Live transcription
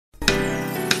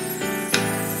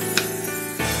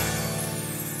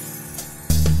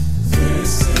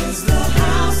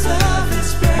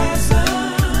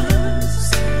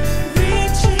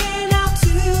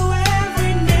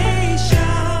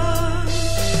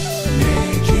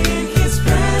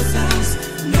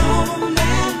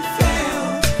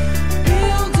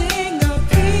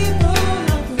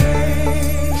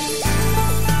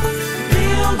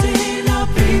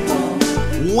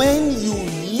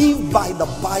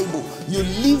Bible. You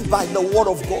live by the word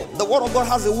of God. The word of God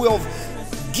has a way of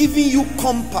giving you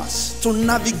compass to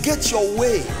navigate your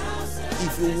way.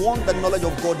 If you want the knowledge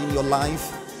of God in your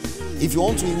life, if you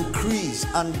want to increase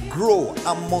and grow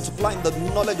and multiply in the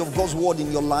knowledge of God's word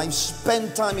in your life,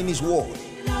 spend time in his word.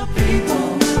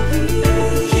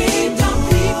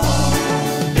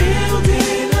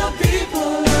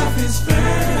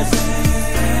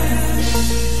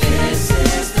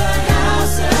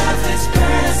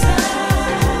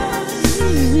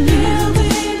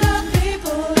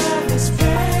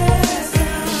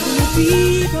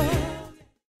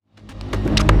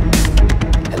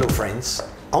 Hello friends,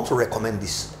 I want to recommend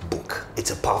this book.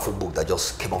 It's a powerful book that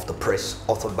just came off the press,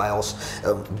 authored by us.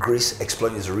 Grace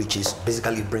Exploring His Riches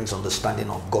basically brings understanding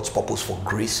of God's purpose for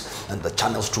grace and the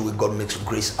channels through which God makes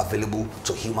grace available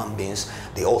to human beings,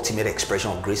 the ultimate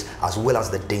expression of grace, as well as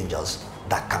the dangers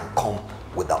that can come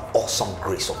with the awesome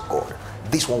grace of God.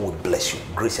 This one will bless you.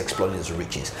 Grace Exploring His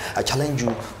Riches. I challenge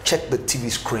you, check the TV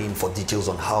screen for details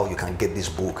on how you can get this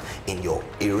book in your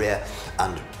area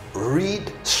and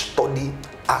read, study,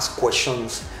 ask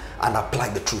questions, and apply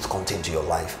the truth content to your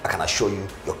life. I can assure you,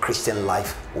 your Christian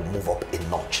life will move up a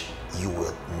notch. You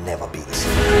will never be the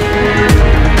same.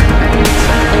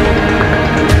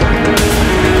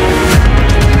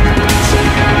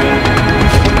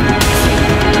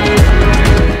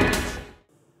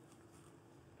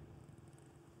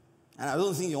 And I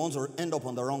don't think you want to end up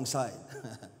on the wrong side.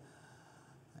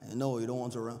 No, you don't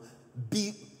want to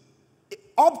be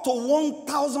up to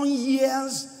 1,000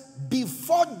 years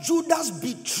before Judas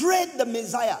betrayed the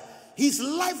Messiah. His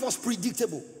life was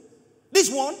predictable.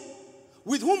 This one,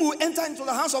 with whom we enter into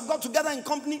the house of God together in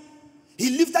company,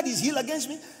 he lifted his heel against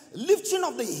me. Lifting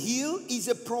of the heel is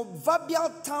a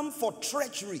proverbial term for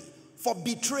treachery, for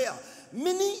betrayal.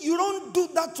 Meaning you don't do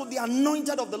that to the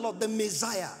anointed of the Lord, the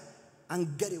Messiah,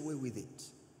 and get away with it.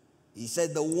 He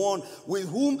said, the one with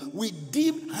whom we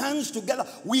dipped hands together,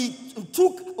 we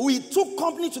took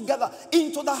company together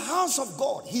into the house of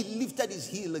God. He lifted his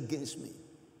heel against me.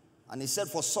 And he said,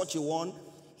 for such a one,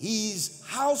 his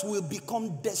house will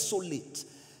become desolate.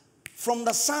 From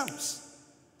the Psalms,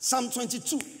 Psalm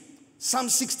 22, Psalm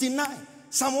 69,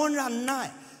 Psalm 109,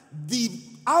 the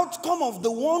outcome of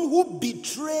the one who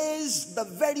betrays the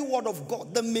very word of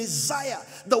God, the Messiah,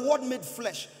 the word made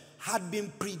flesh, had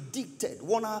been predicted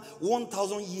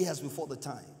 1,000 years before the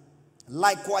time.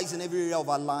 Likewise, in every area of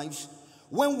our lives,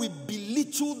 when we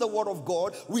belittle the word of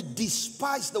God, we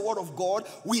despise the word of God,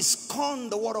 we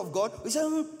scorn the word of God, we say,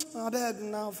 I beg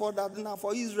now for that, now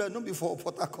for Israel, not before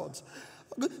Port Harcourt.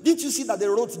 Didn't you see that they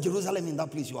wrote Jerusalem in that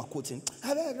place you are quoting?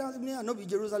 I beg, me, I not be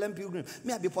Jerusalem pilgrim.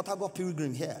 Me, I be Port Harcourt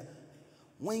pilgrim here.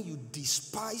 When you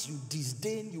despise, you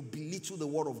disdain, you belittle the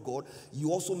word of God,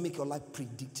 you also make your life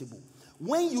predictable.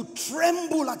 When you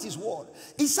tremble at his word,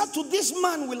 he said, to this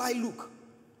man will I look.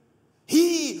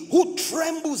 He who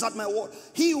trembles at my word,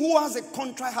 he who has a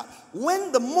contrite heart.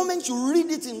 When the moment you read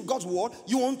it in God's word,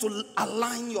 you want to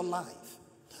align your life.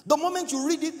 The moment you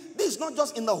read it, this is not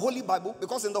just in the Holy Bible,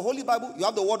 because in the Holy Bible, you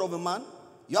have the word of a man,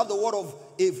 you have the word of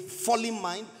a fallen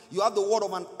mind, you have the word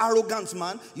of an arrogant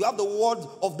man, you have the word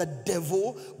of the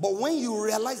devil. But when you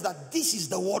realize that this is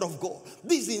the word of God,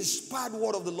 this is the inspired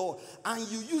word of the Lord, and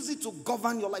you use it to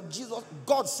govern your life,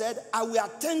 God said, I will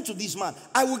attend to this man.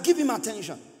 I will give him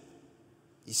attention.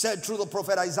 He said through the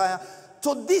prophet Isaiah,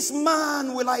 to this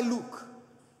man will I look,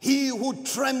 he who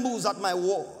trembles at my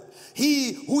word,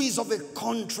 he who is of a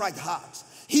contrite heart,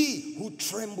 he who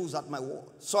trembles at my word.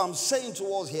 So I'm saying to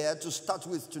us here, to start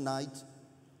with tonight,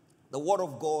 the word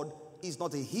of God is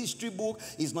not a history book,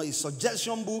 it's not a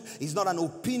suggestion book, it's not an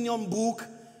opinion book.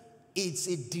 It's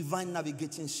a divine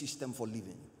navigating system for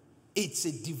living. It's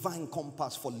a divine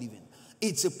compass for living.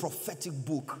 It's a prophetic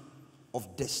book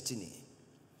of destiny.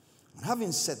 And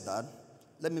having said that,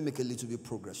 let me make a little bit of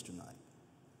progress tonight.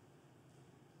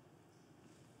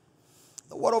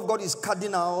 The word of God is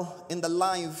cardinal in the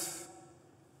life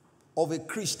of a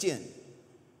Christian.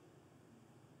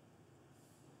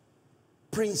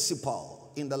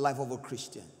 Principle in the life of a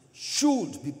Christian.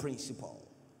 Should be principle.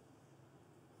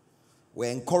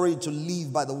 We're encouraged to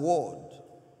live by the word.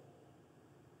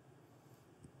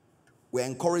 We're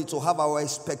encouraged to have our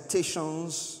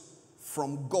expectations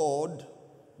from God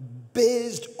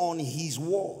based on his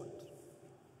word.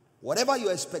 Whatever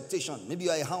your expectation, maybe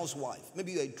you're a housewife,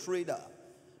 maybe you're a trader,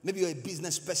 maybe you're a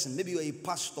business person, maybe you're a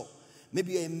pastor,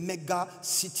 maybe you're a mega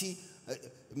city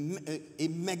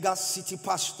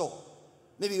pastor,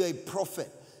 maybe you're a prophet.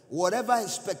 Whatever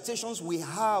expectations we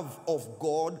have of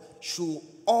God should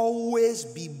always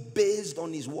be based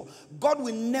on his word. God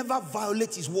will never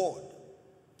violate his word.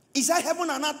 He said heaven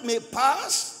and earth may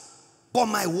pass, but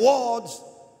my words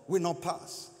will not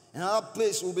pass. In another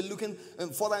place, we'll be looking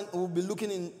further, we'll be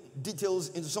looking in details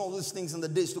into some of these things in the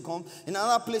days to come. In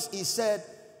another place, he said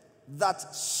that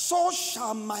so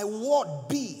shall my word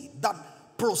be that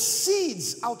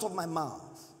proceeds out of my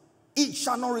mouth. It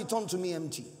shall not return to me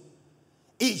empty.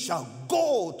 It shall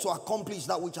go to accomplish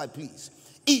that which I please.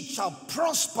 It shall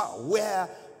prosper where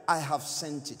I have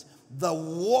sent it. The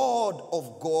word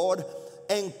of God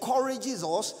encourages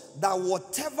us that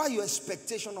whatever your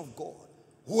expectation of God,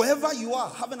 whoever you are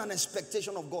having an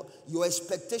expectation of God, your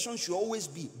expectation should always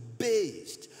be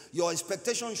based. Your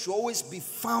expectation should always be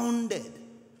founded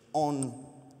on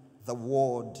the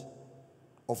word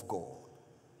of God.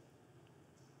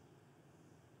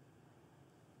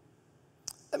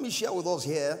 Let me share with us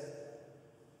here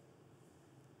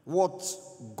what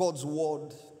God's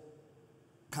word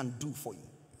can do for you.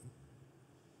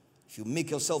 If you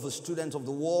make yourself a student of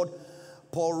the word,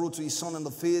 Paul wrote to his son in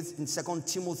the faith in 2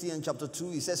 Timothy and chapter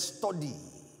 2, he says, study.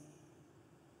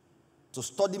 To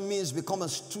study means become a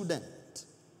student.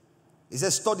 He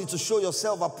says, study to show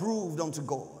yourself approved unto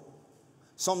God.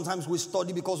 Sometimes we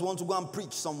study because we want to go and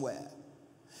preach somewhere.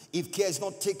 If care is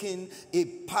not taken, a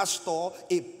pastor,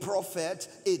 a prophet,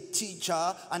 a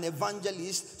teacher, an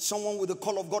evangelist, someone with the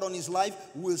call of God on his life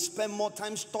will spend more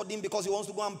time studying because he wants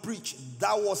to go and preach.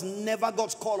 That was never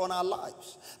God's call on our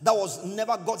lives. That was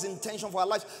never God's intention for our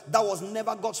lives. That was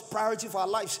never God's priority for our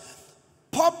lives.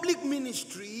 Public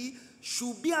ministry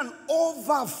should be an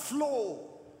overflow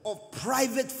of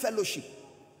private fellowship.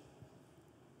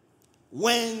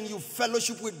 When you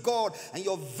fellowship with God and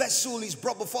your vessel is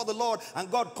brought before the Lord and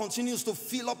God continues to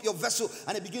fill up your vessel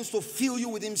and He begins to fill you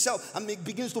with Himself and He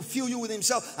begins to fill you with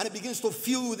Himself and He begins to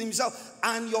fill you with Himself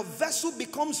and your vessel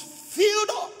becomes filled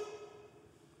up.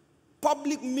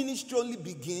 Public ministry only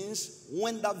begins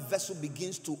when that vessel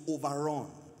begins to overrun,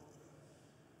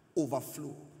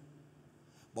 overflow.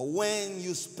 But when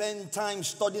you spend time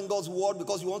studying God's word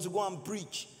because you want to go and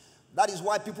preach, that is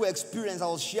why people experience, I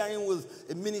was sharing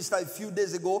with a minister a few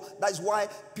days ago, that is why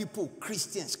people,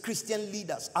 Christians, Christian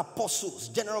leaders, apostles,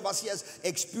 general overseers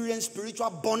experience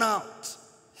spiritual burnout.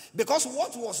 Because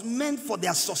what was meant for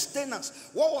their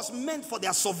sustenance, what was meant for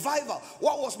their survival,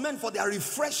 what was meant for their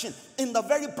refreshing in the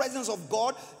very presence of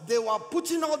God, they were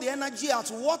putting all the energy at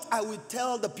what I will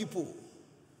tell the people.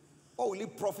 What will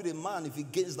it profit a man if he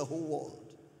gains the whole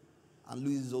world and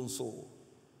loses his own soul?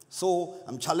 So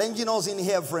I'm challenging us in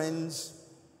here, friends,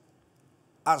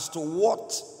 as to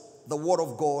what the word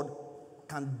of God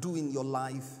can do in your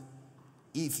life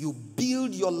if you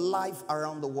build your life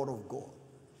around the word of God.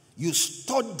 You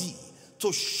study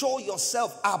to show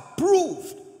yourself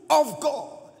approved of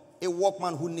God, a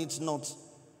workman who needs not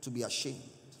to be ashamed.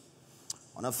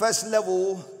 On a first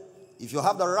level, if you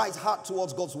have the right heart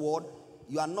towards God's word,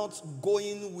 you are not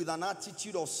going with an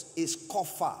attitude of a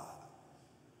scoffer,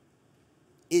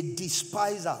 a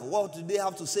despiser. What do they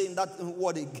have to say in that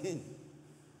word again?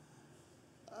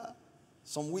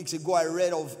 Some weeks ago, I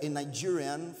read of a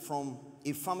Nigerian from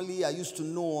a family I used to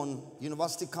know on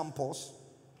university campus.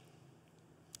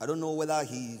 I don't know whether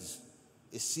he's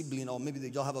a sibling or maybe they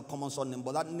just have a common surname,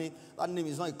 but that name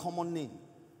is not a common name.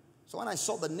 So when I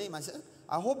saw the name, I said,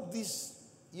 I hope this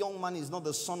young man is not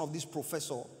the son of this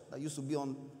professor that used to be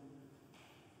on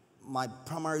my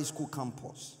primary school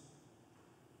campus.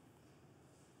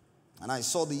 And I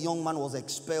saw the young man was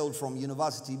expelled from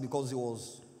university because he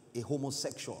was a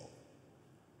homosexual.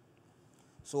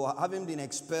 So having been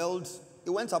expelled,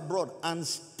 he went abroad and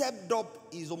stepped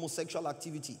up his homosexual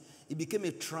activity. He became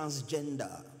a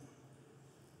transgender.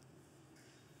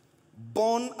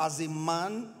 Born as a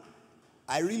man,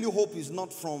 I really hope he's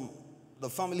not from the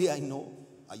family I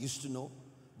used to know.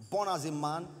 Born as a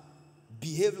man,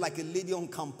 behaved like a lady on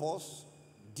campus,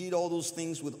 did all those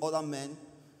things with other men.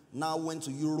 Now went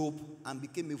to Europe and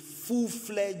became a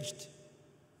full-fledged,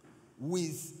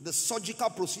 with the surgical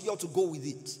procedure to go with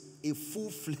it, a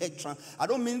full-fledged I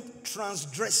don't mean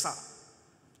transdresser,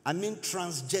 I mean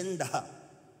transgender.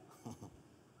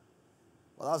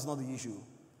 But that's not the issue.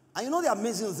 And you know the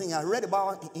amazing thing, I read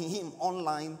about him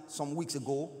online some weeks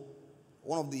ago,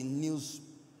 one of the news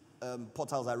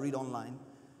portals I read online,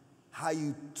 how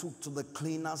you took to the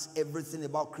cleaners everything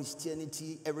about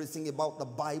Christianity, everything about the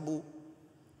Bible.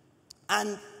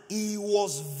 And he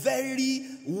was very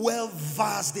well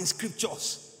versed in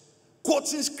scriptures,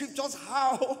 quoting scriptures,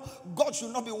 how God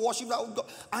should not be worshipped.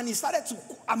 And he started to,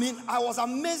 I was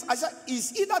amazed. I said,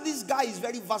 is either this guy is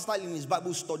very versatile in his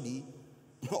Bible study,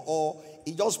 or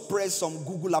he just pressed some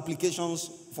Google applications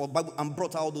for Bible and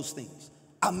brought out those things.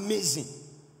 Amazing.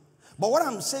 But what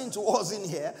I'm saying to us in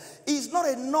here is not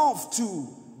enough to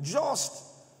just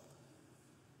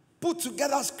Put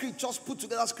together scriptures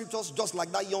just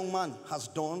like that young man has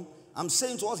done. I'm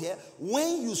saying to us here,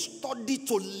 when you study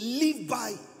to live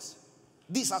by it,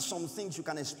 these are some things you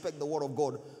can expect the word of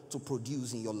God to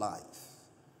produce in your life.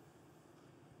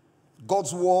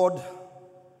 God's word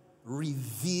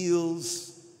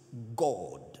reveals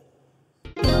God.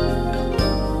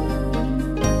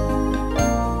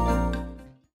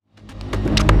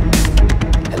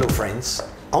 Hello friends,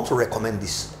 I want to recommend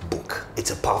this book.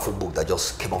 It's a powerful book that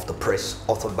just came off the press,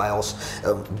 authored by us.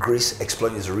 Grace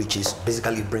Exploring His Riches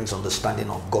basically brings understanding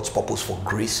of God's purpose for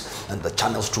grace and the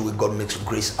channels through which God makes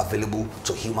grace available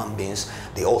to human beings,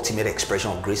 the ultimate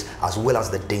expression of grace, as well as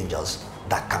the dangers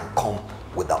that can come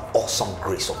with the awesome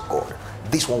grace of God.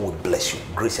 This one will bless you.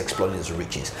 Grace Exploring His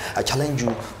Riches. I challenge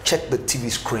you, check the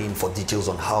TV screen for details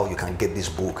on how you can get this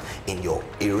book in your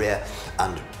area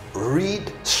and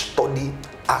read, study,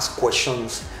 ask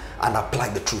questions, and apply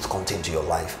the truth contained to your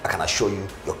life. I can assure you,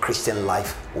 your Christian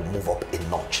life will move up a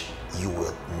notch. You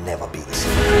will never be the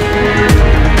same.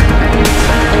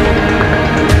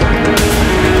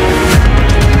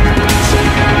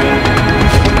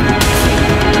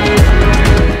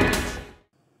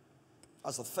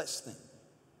 That's the first thing.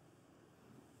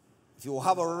 If you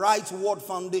have a right word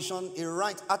foundation, a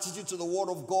right attitude to the word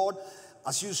of God,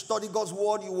 as you study God's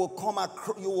word, you will come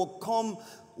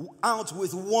out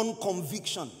with one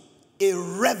conviction, a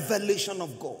revelation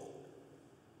of God.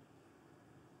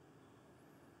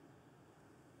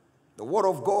 The word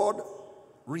of God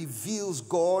reveals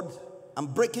God. I'm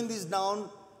breaking this down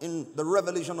in the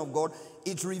revelation of God.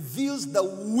 It reveals the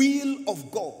will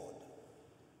of God.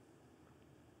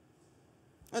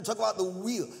 When I talk about the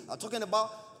will, I'm talking about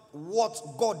what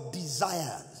God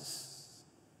desires.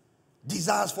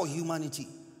 Desires for humanity.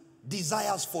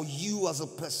 Desires for you as a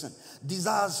person.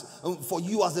 Desires for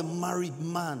you as a married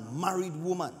man, married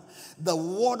woman. The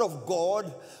word of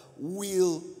God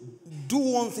will do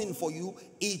one thing for you.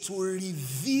 It will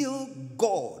reveal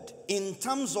God in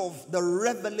terms of the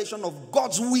revelation of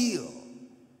God's will.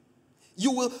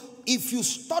 You will, if you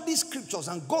study scriptures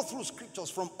and go through scriptures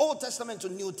from Old Testament to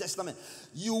New Testament,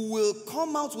 you will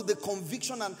come out with the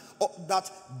conviction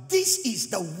that this is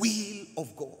the will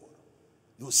of God.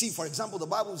 You will see, for example, the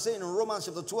Bible saying in Romans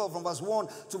chapter 12 from verse 1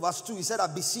 to verse 2, he said, I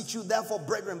beseech you therefore,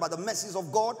 brethren, by the mercies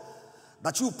of God,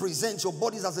 that you present your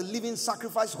bodies as a living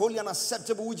sacrifice, holy and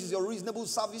acceptable, which is your reasonable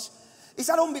service. He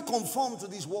said, don't be conformed to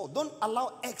this world. Don't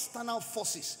allow external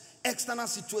forces, external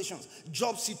situations,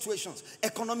 job situations,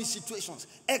 economic situations,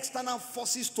 external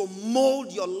forces to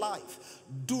mold your life.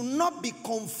 Do not be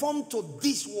conformed to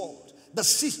this world, the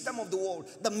system of the world,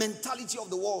 the mentality of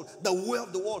the world, the way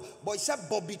of the world. But he said,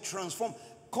 but be transformed.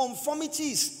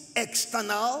 Conformity is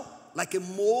external, like a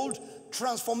mold.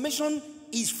 Transformation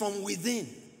is from within,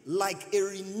 like a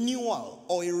renewal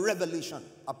or a revelation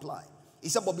applied. He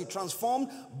said, but be transformed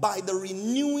by the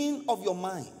renewing of your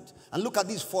mind. And look at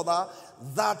this further,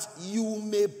 that you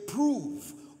may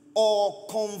prove or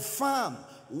confirm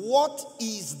what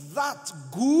is that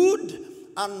good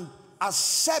and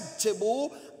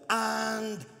acceptable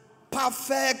and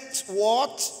perfect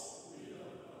what?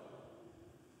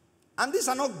 And these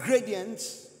are not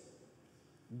gradients.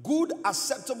 Good,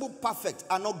 acceptable, perfect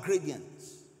are not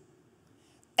gradients.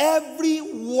 Every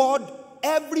word,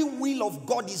 every will of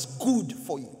God is good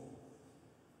for you.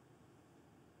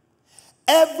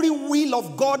 Every will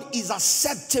of God is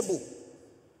acceptable.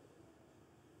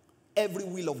 Every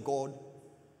will of God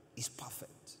is perfect.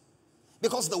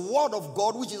 Because the word of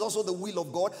God, which is also the will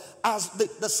of God, as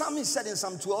the psalmist said in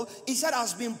Psalm 12, he said,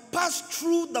 has been passed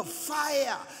through the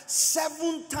fire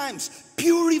 7 times,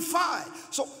 purified.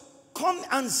 So,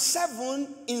 and 7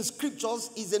 in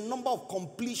scriptures is a number of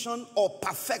completion or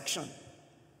perfection.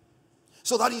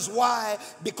 So that is why,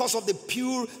 because of the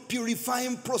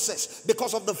purifying process,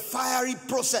 because of the fiery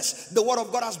process, the word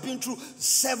of God has been through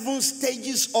 7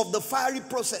 stages of the fiery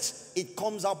process. It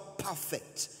comes out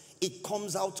perfect. It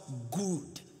comes out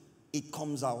good. It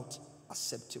comes out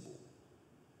acceptable.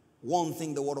 One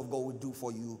thing the word of God will do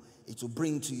for you, it will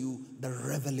bring to you the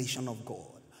revelation of God.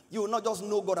 You will not just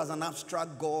know God as an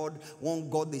abstract God, one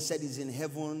God they said is in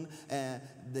heaven,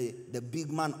 the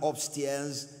big man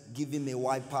upstairs, give him a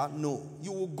wiper. No,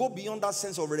 you will go beyond that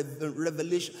sense of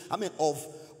revelation,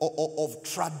 of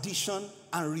tradition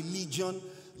and religion.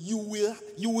 You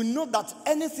will know that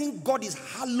anything God is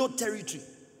hallowed territory.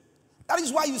 That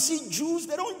is why you see Jews,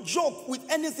 they don't joke with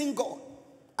anything God.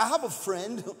 I have a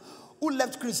friend who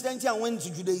left Christianity and went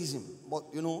to Judaism.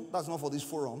 But, that's not for this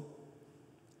forum.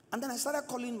 And then I started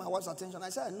calling my wife's attention. I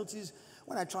said, I noticed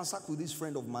when I transact with this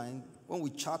friend of mine, when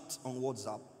we chat on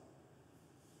WhatsApp,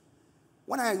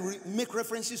 when I make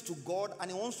references to God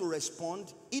and he wants to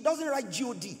respond, he doesn't write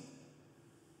G-O-D.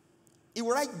 He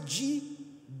will write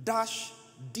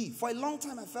G-D. For a long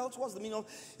time I felt, what's the meaning of,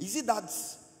 is it that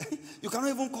you cannot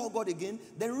even call God again?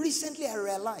 Then recently I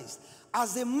realized,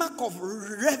 as a mark of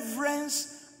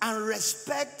reverence and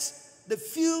respect, they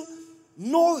feel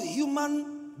no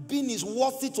human being is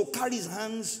worthy to carry his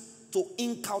hands to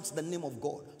ink out the name of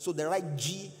God. So they write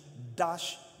G-D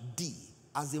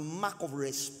as a mark of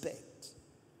respect.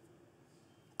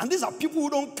 And these are people who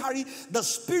don't carry the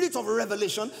spirit of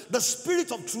revelation, the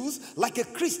spirit of truth, like a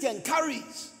Christian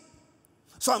carries.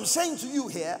 So I'm saying to you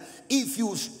here, if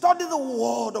you study the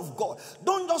word of God,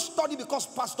 don't just study because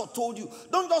pastor told you.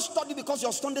 Don't just study because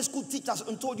your Sunday school teachers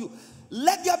told you.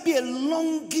 Let there be a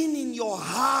longing in your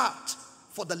heart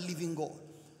for the living God.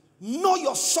 Know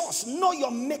your source, know your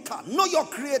maker, know your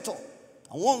creator.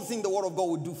 And one thing the word of God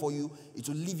will do for you is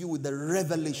to leave you with the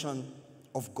revelation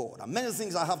of God. And many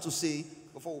things I have to say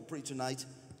before we pray tonight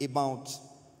about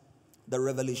the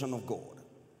revelation of God.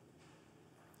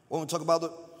 When we talk about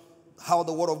how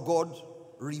the word of God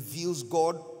reveals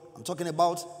God, I'm talking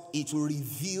about it will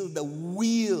reveal the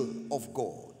will of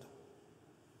God.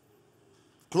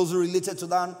 Closely related to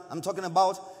that, I'm talking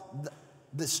about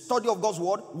the study of God's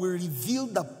word will reveal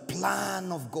the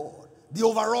plan of God. The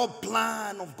overall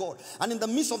plan of God. And in the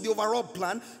midst of the overall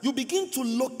plan, you begin to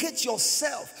locate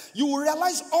yourself. You will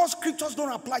realize all scriptures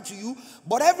don't apply to you,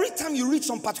 but every time you read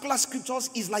some particular scriptures,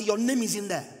 it's like your name is in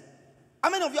there. How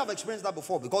many of you have experienced that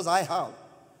before? Because I have.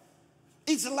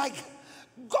 It's like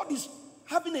God is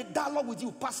having a dialogue with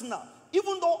you personal.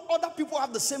 Even though other people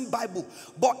have the same Bible.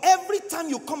 But every time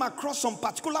you come across some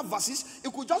particular verses,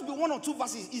 it could just be one or two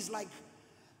verses. It's like,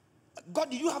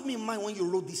 God, did you have me in mind when you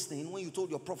wrote this thing? When you told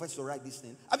your prophets to write this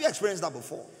thing? Have you experienced that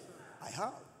before? I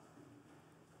have.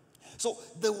 So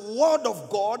the word of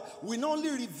God will not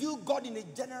only reveal God in a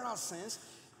general sense,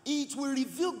 it will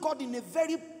reveal God in a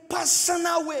very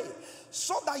personal way.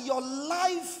 So that your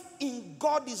life in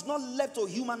God is not left to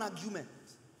human argument.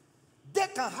 They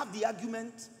can have the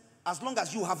argument as long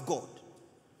as you have God.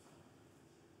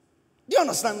 Do you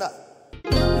understand that?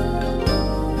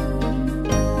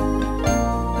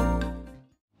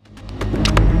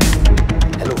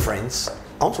 Hello friends,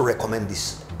 I want to recommend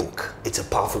this book. It's a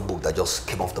powerful book that just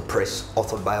came off the press,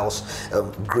 authored by us.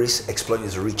 Grace Exploring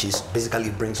His Riches basically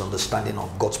brings understanding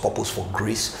of God's purpose for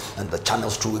grace and the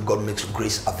channels through which God makes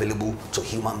grace available to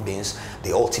human beings,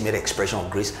 the ultimate expression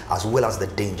of grace, as well as the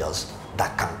dangers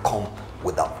that can come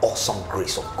with the awesome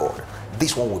grace of God.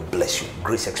 This one will bless you.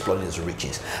 Grace Exploring His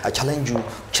Riches. I challenge you,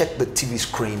 check the TV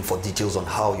screen for details on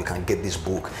how you can get this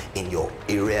book in your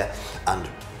area and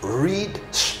read,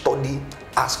 study,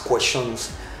 ask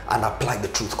questions, and apply the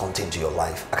truth contained to your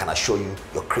life. I can assure you,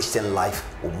 your Christian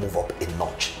life will move up a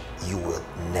notch. You will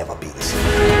never be the same.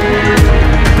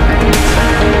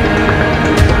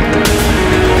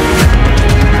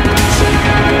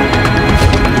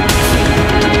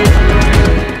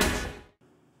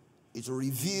 It will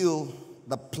reveal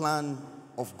the plan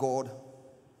of God.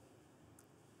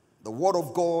 The word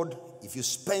of God, if you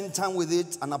spend time with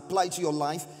it and apply it to your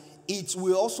life, it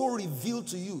will also reveal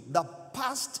to you the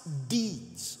past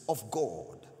deeds of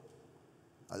God.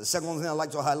 That's the second thing I'd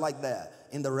like to highlight there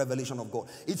in the revelation of God.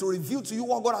 It will reveal to you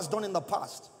what God has done in the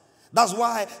past. That's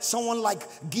why someone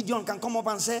like Gideon can come up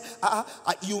and say,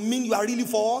 you mean you are really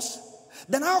for us?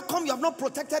 Then how come you have not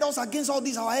protected us against all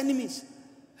these our enemies?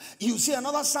 You see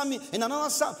another psalm, in another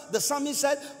psalm, the psalmist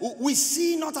said, we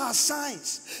see not our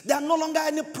signs. There are no longer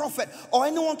any prophet or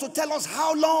anyone to tell us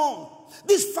how long.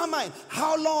 This famine,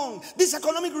 how long? This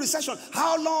economic recession,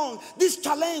 how long? This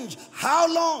challenge,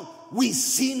 how long? We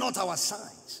see not our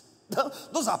signs.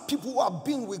 Those are people who have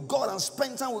been with God and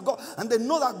spent time with God, and they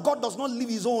know that God does not leave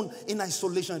his own in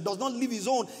isolation. He does not leave his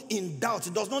own in doubt.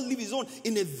 He does not leave his own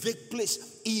in a vague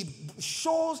place. He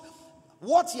shows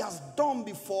what he has done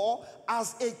before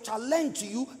as a challenge to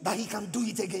you that he can do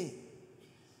it again.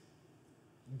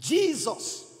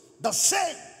 Jesus, the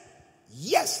same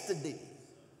yesterday,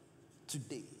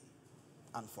 today,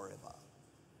 and forever.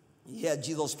 You hear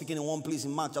Jesus speaking in one place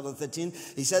in Mark chapter 13.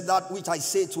 He said, that which I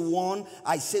say to one,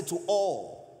 I say to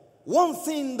all. One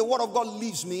thing the word of God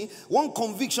leaves me, one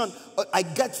conviction I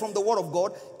get from the word of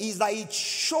God is that it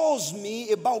shows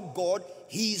me about God,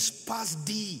 his past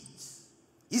deeds,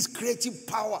 his creative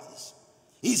powers,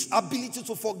 his ability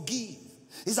to forgive,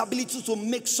 his ability to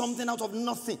make something out of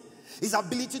nothing, his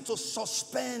ability to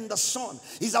suspend the sun,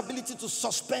 his ability to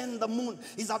suspend the moon,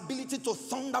 his ability to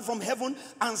thunder from heaven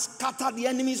and scatter the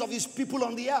enemies of his people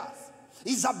on the earth.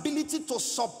 His ability to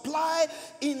supply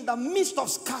in the midst of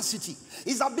scarcity.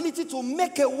 His ability to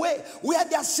make a way where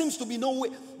there seems to be no way.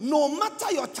 No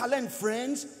matter your challenge,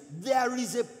 friends, there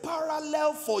is a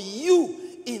parallel for you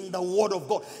in the Word of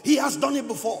God. He has done it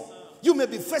before. You may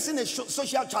be facing a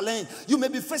social challenge. You may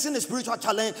be facing a spiritual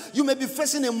challenge. You may be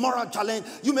facing a moral challenge.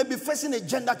 You may be facing a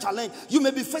gender challenge. You may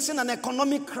be facing an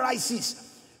economic crisis.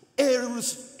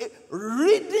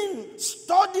 Reading,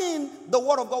 studying the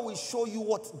Word of God will show you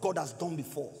what God has done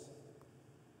before.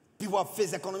 People have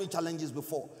faced economic challenges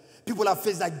before. People have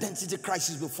faced identity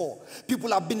crisis before.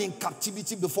 People have been in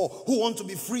captivity before who want to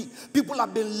be free. People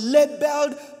have been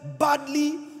labeled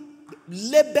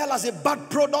as a bad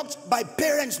product by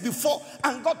parents before,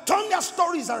 and God turned their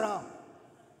stories around.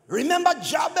 Remember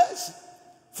Jabez?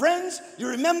 Friends, you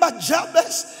remember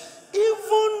Jabez?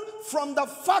 Even from the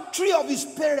factory of his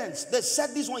parents, they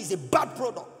said this one is a bad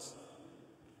product.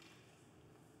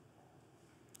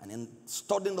 And in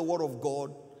studying the Word of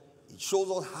God, it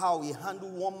shows us how he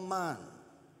handled one man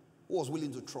who was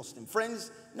willing to trust him.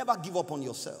 Friends, never give up on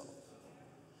yourself.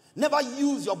 Never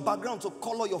use your background to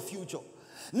color your future.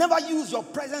 Never use your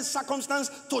present circumstance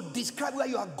to describe where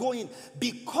you are going,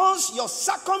 because your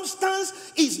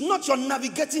circumstance is not your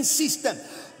navigating system.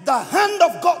 The hand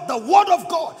of God, the Word of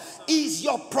God, is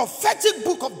your prophetic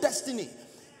book of destiny.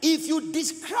 If you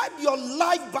describe your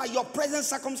life by your present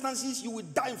circumstances, you will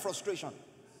die in frustration.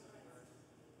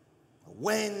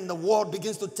 When the Word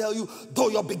begins to tell you, though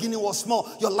your beginning was small,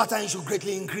 your latter end should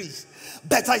greatly increase.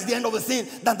 Better is the end of a thing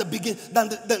than the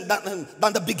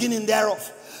beginning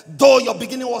thereof. Though your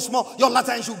beginning was small, your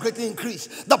latter end should greatly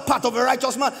increase. The path of a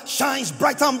righteous man shines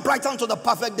brighter and brighter unto the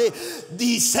perfect day.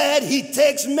 He said he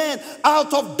takes men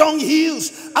out of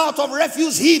dunghills, out of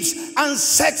refuse heaps, and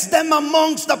sets them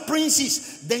amongst the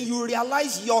princes. Then you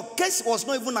realize your case was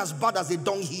not even as bad as a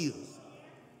dunghill.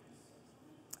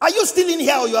 Are you still in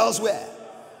here or you elsewhere?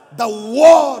 The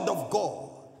Word of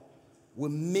God will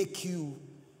make you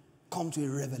come to a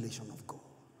revelation of God.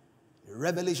 A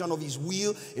revelation of His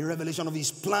will, a revelation of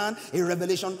His plan, a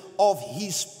revelation of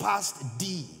His past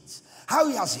deeds. How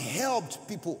He has helped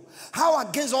people. How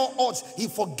against all odds He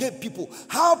forgave people.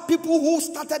 How people who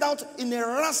started out in a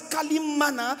rascally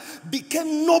manner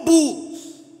became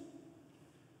nobles.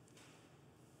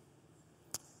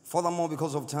 Furthermore,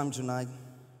 because of time tonight,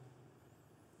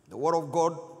 the Word of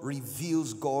God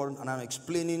reveals God, and I've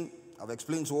explained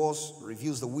to us,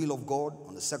 reveals the will of God.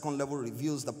 On the second level,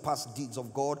 reveals the past deeds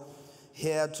of God.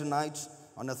 Here tonight,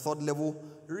 on the third level,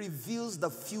 reveals the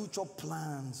future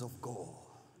plans of God.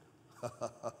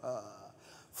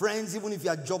 Friends, even if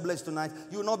you are jobless tonight,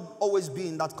 you will not always be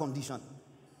in that condition.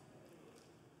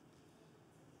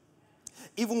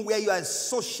 Even where you are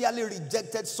socially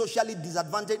rejected, socially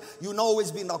disadvantaged, you will not always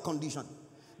be in that condition.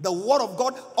 The Word of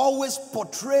God always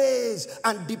portrays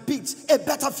and depicts a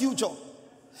better future.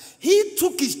 He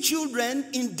took His children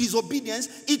in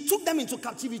disobedience. He took them into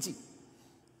captivity.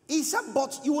 He said,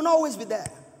 but you will not always be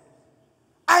there.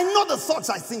 I know the thoughts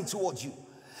I think towards you.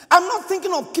 I'm not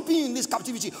thinking of keeping you in this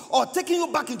captivity or taking you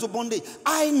back into bondage.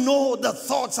 I know the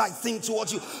thoughts I think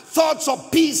towards you. Thoughts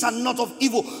of peace and not of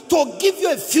evil. To give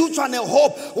you a future and a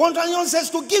hope. 1 John says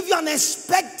to give you an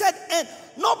expected end.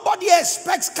 Nobody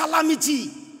expects calamity.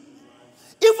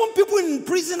 Even people in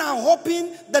prison are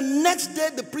hoping the next day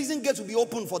the prison gates will be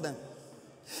open for them.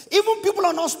 Even people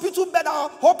on hospital bed are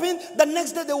hoping the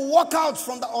next day they walk out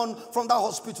from that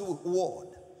hospital ward.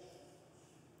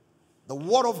 The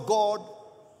Word of God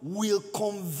will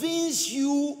convince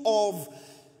you of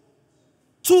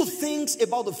two things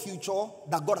about the future: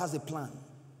 that God has a plan.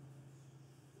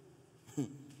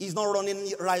 He's not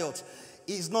running riot.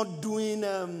 He's not doing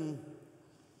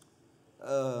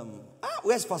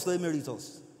where's Pastor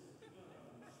Emeritus?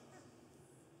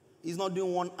 He's not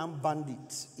doing one-armed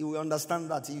bandit. He will understand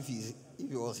that if he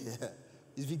was here.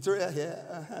 Is Victoria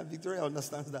here? Victoria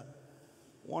understands that.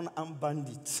 One-armed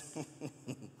bandit.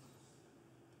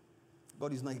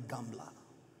 God is not a gambler.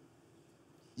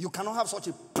 You cannot have such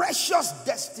a precious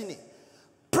destiny,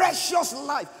 precious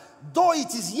life, though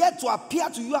it is yet to appear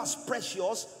to you as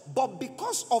precious, but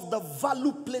because of the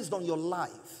value placed on your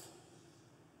life,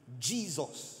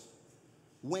 Jesus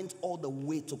went all the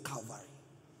way to Calvary.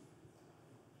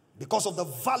 Because of the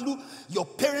value, your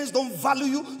parents don't value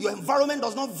you, your environment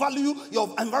does not value you,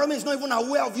 your environment is not even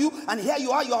aware of you, and here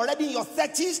you are, you're already in your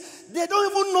 30s, they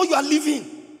don't even know you are living.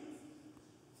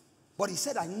 But He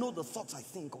said, I know the thoughts I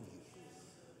think of you.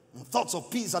 And thoughts of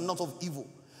peace and not of evil.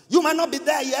 You might not be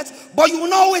there yet, but you will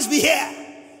not always be here.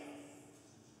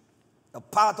 The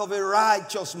path of a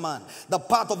righteous man, the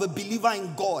path of a believer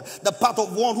in God, the path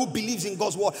of one who believes in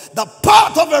God's word, the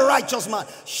path of a righteous man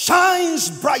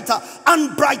shines brighter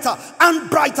and brighter and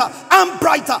brighter and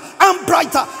brighter and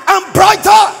brighter and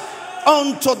brighter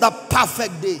unto the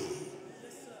perfect day.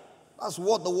 That's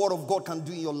what the word of God can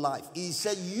do in your life. He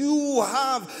said, you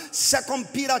have, 2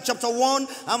 Peter chapter 1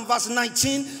 and verse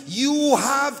 19, you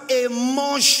have a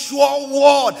more sure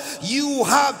word. You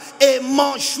have a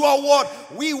more sure word.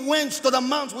 We went to the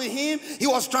mount with him. He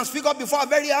was transfigured before our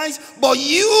very eyes. But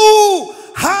you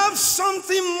have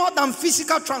something more than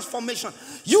physical transformation.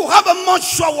 You have a more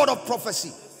sure word of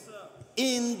prophecy.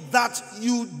 In that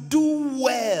you do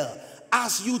well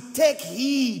as you take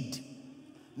heed.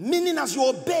 Meaning as you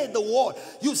obey the word,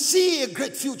 you see a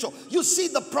great future. You see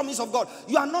the promise of God.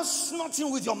 You are not snorting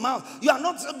with your mouth. You are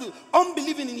not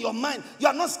unbelieving in your mind. You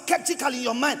are not skeptical in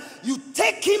your mind. You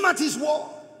take him at his word.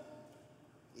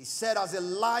 He said, as a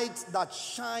light that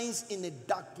shines in a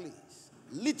dark place.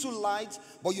 Little light,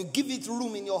 but you give it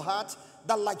room in your heart,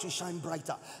 that light will shine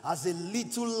brighter. As a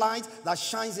little light that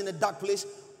shines in a dark place,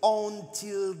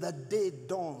 until the day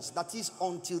dawns. That is,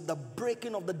 until the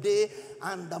breaking of the day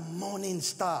and the morning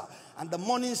star. And the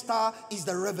morning star is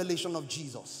the revelation of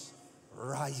Jesus.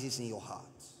 Rises in your heart.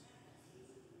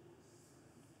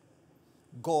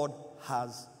 God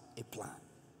has a plan.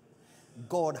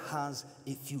 God has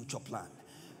a future plan.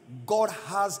 God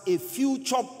has a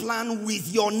future plan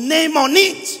with your name on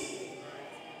it.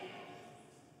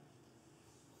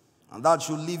 And that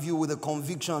should leave you with a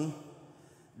conviction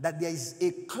that there is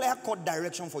a clear-cut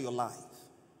direction for your life.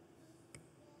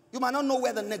 You might not know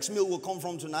where the next meal will come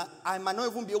from tonight. I might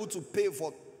not even be able to pay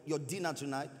for your dinner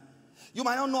tonight. You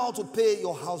might not know how to pay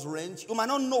your house rent. You might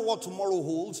not know what tomorrow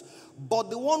holds. But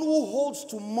the one who holds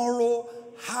tomorrow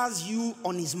has you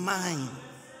on his mind.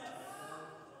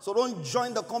 So don't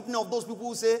join the company of those people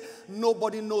who say,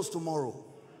 nobody knows tomorrow.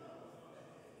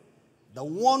 The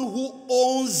one who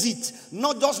owns it,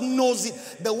 not just knows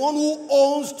it, the one who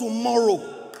owns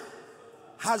tomorrow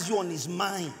has you on his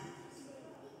mind.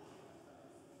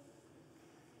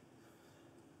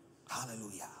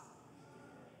 Hallelujah.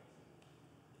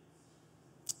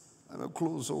 Let me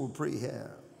close so we'll pray here.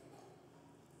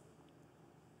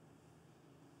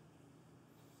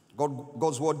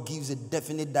 God's word gives a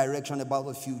definite direction about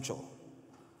the future.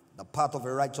 The path of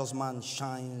a righteous man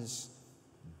shines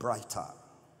brighter.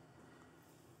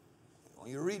 When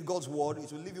you read God's word,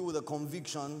 it will leave you with a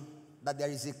conviction that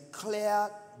there is a clear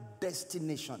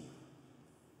destination.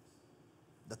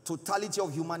 The totality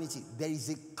of humanity, there is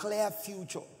a clear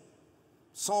future.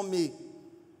 Some may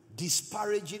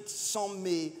disparage it, some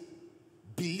may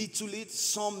belittle it,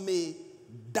 some may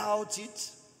doubt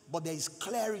it, but there is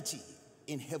clarity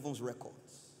in heaven's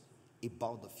records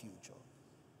about the future.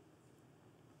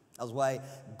 That's why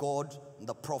God,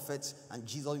 the prophets, and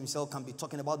Jesus himself can be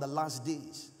talking about the last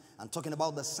days. And talking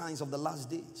about the signs of the last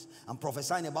days. And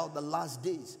prophesying about the last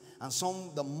days. And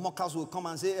the mockers will come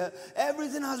and say,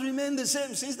 everything has remained the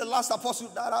same since the last apostle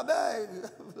died. I beg,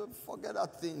 forget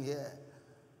that thing here.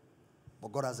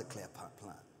 But God has a clear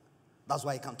plan. That's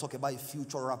why he can talk about a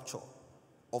future rapture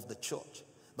of the church.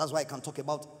 That's why I can talk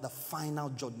about the final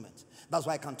judgment. That's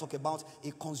why I can talk about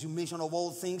a consummation of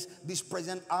all things. This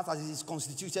present earth, as it is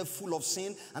constituted, full of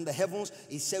sin, and the heavens,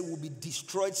 he said, will be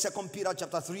destroyed. 2 Peter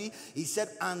chapter 3, he said,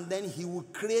 and then he will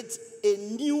create a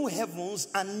new heavens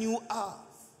and new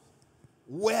earth,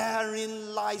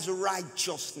 wherein lies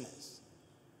righteousness.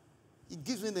 It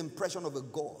gives me the impression of a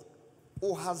God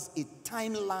who has a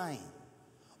timeline,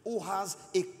 who has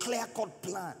a clear-cut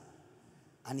plan,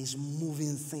 and is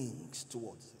moving things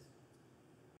towards it.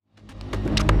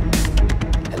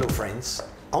 Hello friends,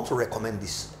 I want to recommend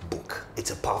this book.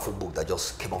 It's a powerful book that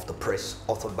just came off the press,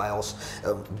 authored by us.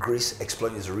 Grace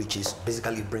Exploring His Riches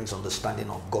basically brings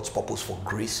understanding of God's purpose for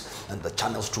grace and the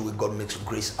channels through which God makes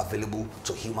grace available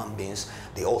to human beings,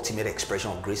 the ultimate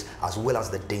expression of grace, as well as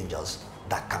the dangers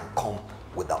that can come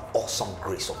with the awesome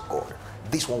grace of God.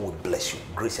 This one will bless you.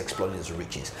 Grace Exploring His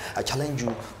Riches. I challenge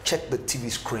you, check the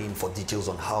TV screen for details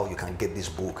on how you can get this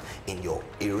book in your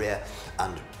area,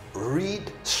 and read,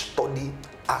 study,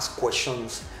 ask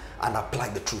questions, and apply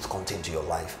the truth contained to your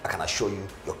life. I can assure you,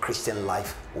 your Christian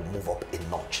life will move up a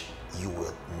notch. You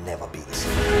will never be the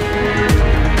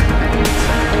same.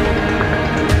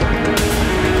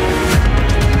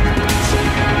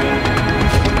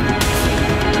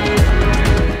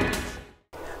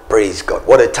 Praise God.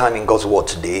 What a time in God's word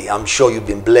today. I'm sure you've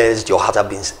been blessed. Your heart has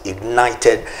been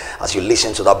ignited as you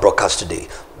listen to that broadcast today.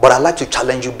 But I'd like to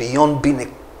challenge you beyond being a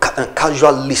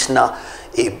casual listener,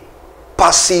 a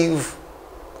passive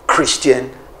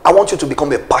Christian. I want you to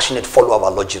become a passionate follower of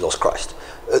our Lord Jesus Christ.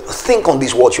 think on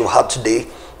these words you've heard today,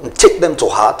 and take them to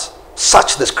heart,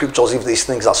 search the scriptures if these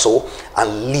things are so,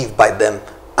 and live by them,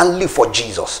 and live for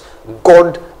Jesus.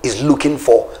 God is looking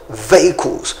for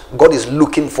vehicles. God is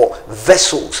looking for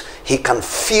vessels he can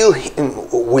fill him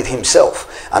with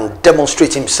himself and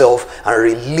demonstrate himself and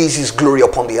release his glory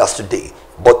upon the earth today.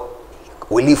 But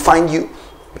will he find you?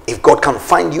 If God can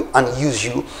find you and use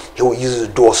you, he will use you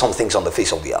to do some things on the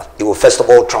face of the earth. He will first of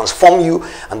all transform you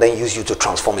and then use you to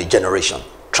transform a generation,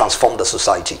 transform the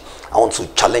society. I want to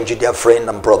challenge you, dear friend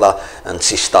and brother and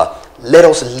sister. Let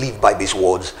us live by these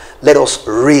words. Let us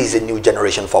raise a new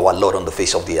generation for our Lord on the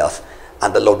face of the earth,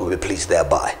 and the Lord will be pleased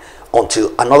thereby.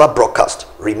 Until another broadcast,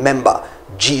 remember,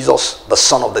 Jesus, the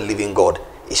Son of the living God,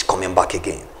 is coming back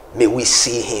again. May we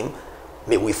see him.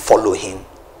 May we follow him.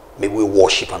 May we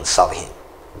worship and serve him.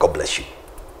 God bless you.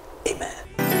 Amen.